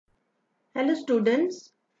Hello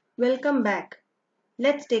students, welcome back.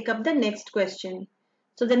 Let's take up the next question.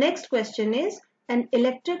 So the next question is, an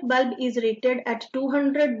electric bulb is rated at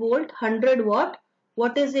 200 volt 100 watt.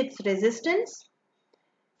 What is its resistance?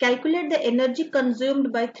 Calculate the energy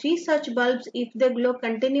consumed by 3 such bulbs if they glow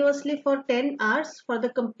continuously for 10 hours for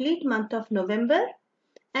the complete month of November,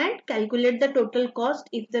 and calculate the total cost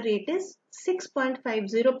if the rate is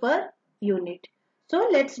 6.50 per unit. So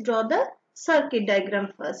let's draw the circuit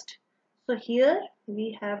diagram first. So here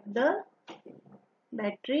we have the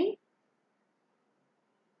battery.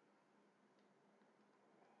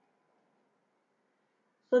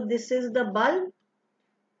 So this is the bulb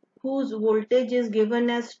whose voltage is given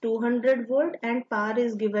as 200 volt and power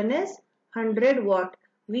is given as 100 watt.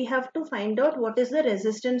 We have to find out what is the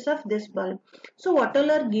resistance of this bulb. So what all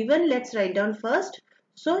are given, let's write down first.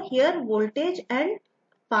 So here voltage and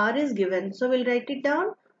power is given. So we'll write it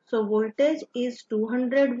down. So voltage is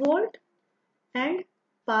 200 volt and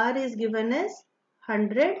power is given as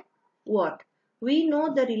 100 watt. We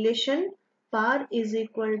know the relation power is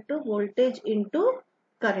equal to voltage into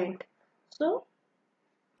current. So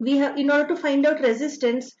we have, in order to find out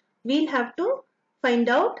resistance, we'll have to find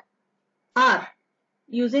out R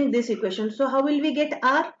using this equation. So how will we get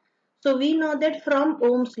R? So we know that from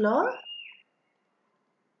Ohm's law,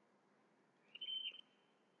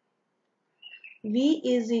 V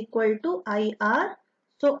is equal to IR.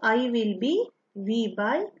 So I will be V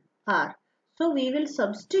by R. So we will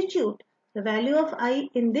substitute the value of I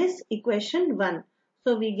in this equation 1.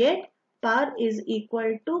 So we get power is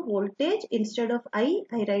equal to voltage. Instead of I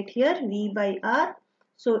write here V by R.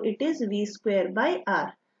 So it is V square by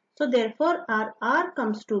R. So therefore our R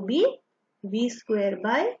comes to be V square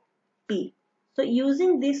by P. So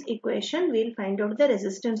using this equation we'll find out the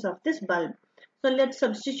resistance of this bulb. So let's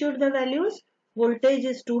substitute the values. Voltage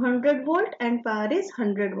is 200 volt and power is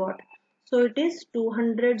 100 watt. So it is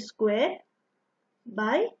 200 square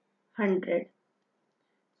by 100.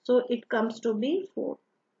 So it comes to be 4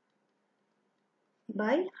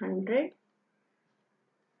 by 100,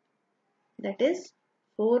 that is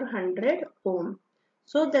 400 ohm.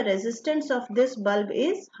 So the resistance of this bulb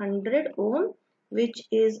is 100 ohm, which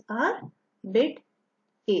is our bit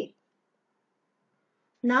A.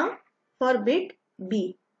 Now for bit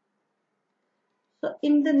B. So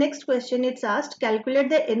in the next question it's asked,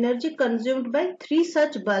 calculate the energy consumed by 3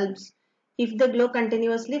 such bulbs if they glow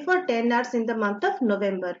continuously for 10 hours in the month of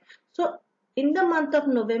November. So in the month of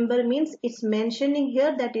November means it's mentioning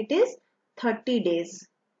here that it is 30 days.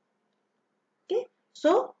 Okay.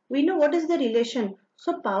 So we know what is the relation.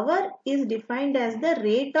 So power is defined as the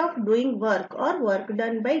rate of doing work or work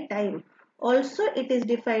done by time. Also it is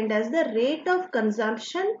defined as the rate of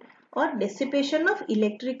consumption or dissipation of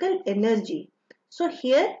electrical energy. So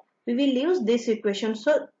here we will use this equation.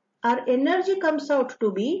 So our energy comes out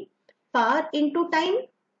to be power into time.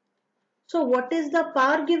 So what is the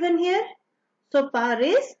power given here? So power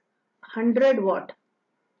is 100 watt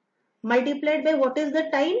multiplied by what is the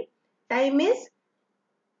time? Time is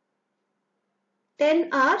 10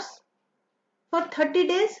 hours for 30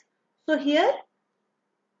 days. So here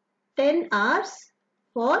 10 hours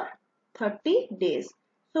for 30 days.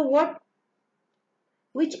 So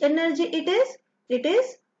which energy it is? It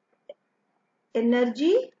is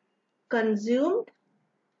energy consumed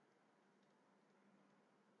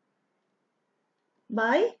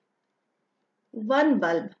by one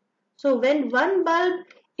bulb. So when one bulb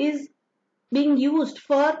is being used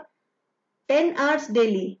for 10 hours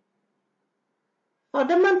daily for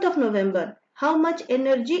the month of November, how much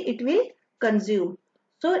energy it will consume?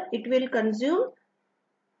 So it will consume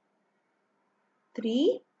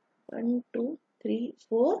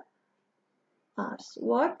 4 hours.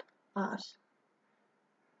 What hours?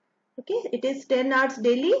 Okay, it is 10 hours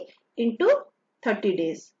daily into 30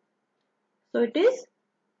 days. So it is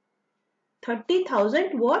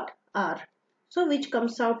 30,000 watt hour. So which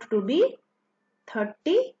comes out to be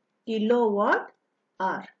 30 kilowatt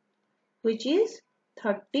hour, which is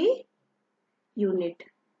 30 unit.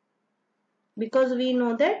 Because we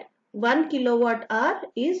know that 1 kilowatt hour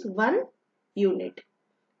is 1 unit.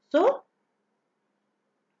 So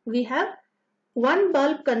we have one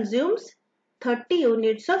bulb consumes 30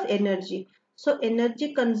 units of energy. So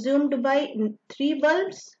energy consumed by 3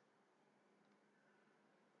 bulbs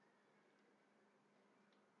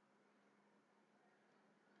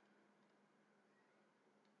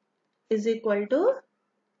is equal to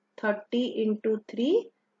 30 into 3,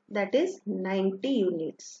 that is 90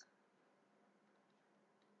 units.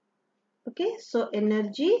 Okay, so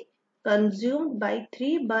energy consumed by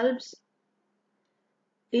 3 bulbs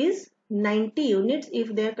is 90 units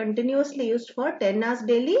if they are continuously used for 10 hours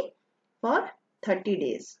daily for 30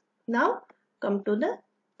 days. Now come to the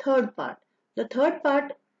third part. The third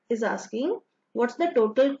part is asking what's the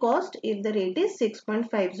total cost if the rate is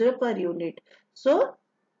 6.50 per unit. So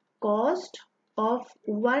cost of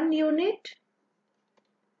 1 unit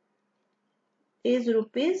is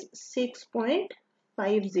rupees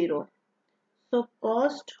 6.50. So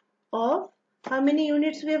cost of how many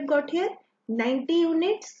units we have got here? 90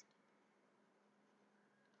 units.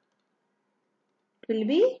 It will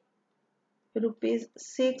be rupees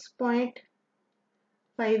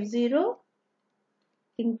 6.50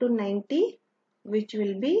 into 90, which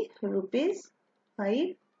will be rupees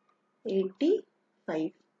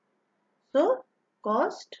 585. So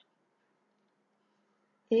cost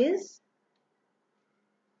is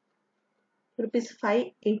rupees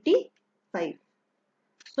 585.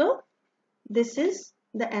 So this is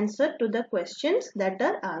the answer to the questions that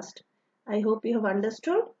are asked. I hope you have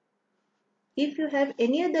understood. If you have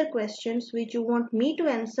any other questions which you want me to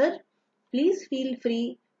answer, please feel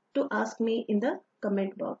free to ask me in the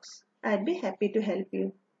comment box. I'd be happy to help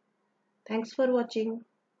you. Thanks for watching.